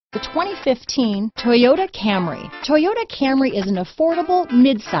The 2015 Toyota Camry. Toyota Camry is an affordable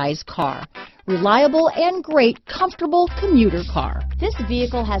mid-size car. Reliable and great comfortable commuter car. This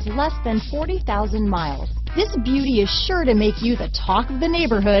vehicle has less than 40,000 miles. This beauty is sure to make you the talk of the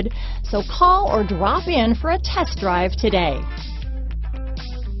neighborhood, so call or drop in for a test drive today.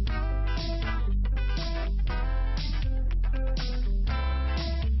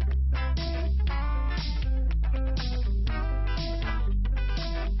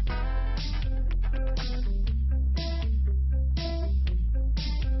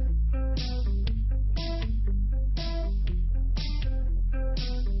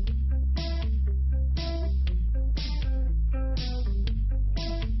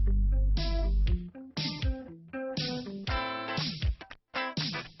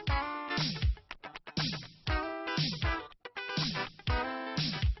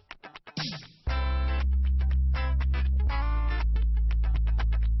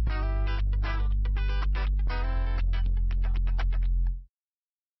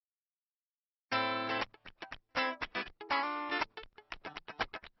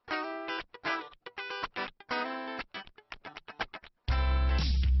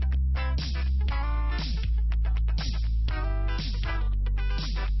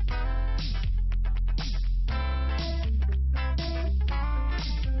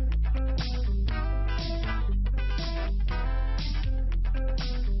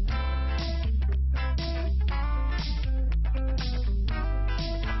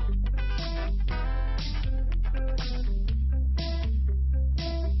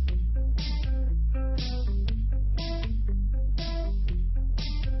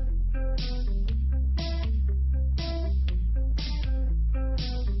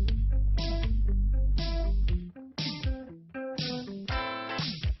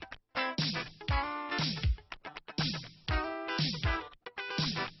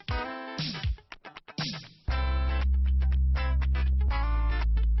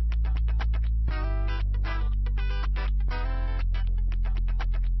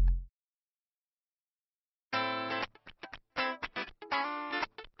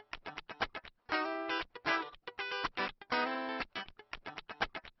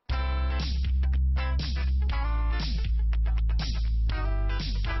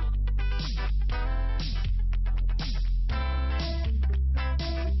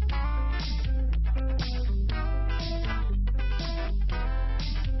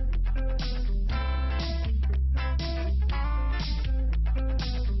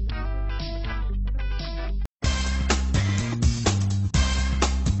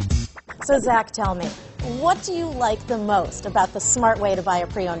 So Zach, tell me, what do you like the most about the smart way to buy a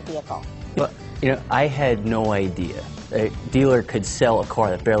pre-owned vehicle? Well, I had no idea a dealer could sell a car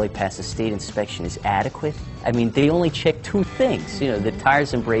that barely passed a state inspection is adequate. I mean, they only check two things. The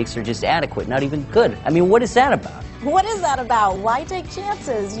tires and brakes are just adequate, not even good. I mean, what is that about? What is that about? Why take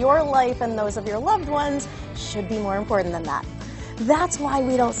chances? Your life and those of your loved ones should be more important than that. That's why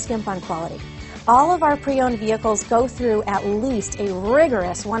we don't skimp on quality. All of our pre-owned vehicles go through at least a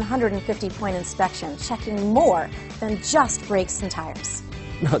rigorous 150-point inspection, checking more than just brakes and tires.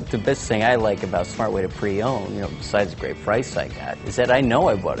 The best thing I like about Smart Way to Pre-Own, besides the great price I got, is that I know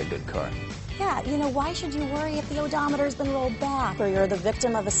I bought a good car. Yeah, why should you worry if the odometer's been rolled back, or you're the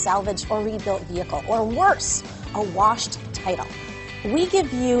victim of a salvaged or rebuilt vehicle, or worse, a washed title? We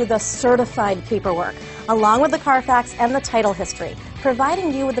give you the certified paperwork, along with the Carfax and the title history,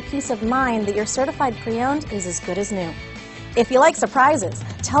 providing you with the peace of mind that your certified pre-owned is as good as new. If you like surprises,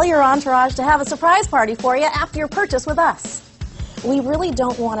 tell your entourage to have a surprise party for you after your purchase with us. We really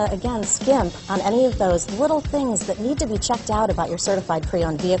don't want to, again, skimp on any of those little things that need to be checked out about your certified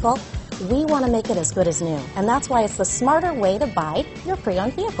pre-owned vehicle. We want to make it as good as new, and that's why it's the smarter way to buy your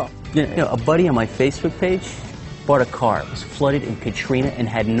pre-owned vehicle. A buddy on my Facebook page bought a car, was flooded in Katrina, and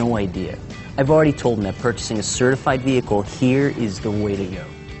had no idea. I've already told him that purchasing a certified vehicle here is the way to go.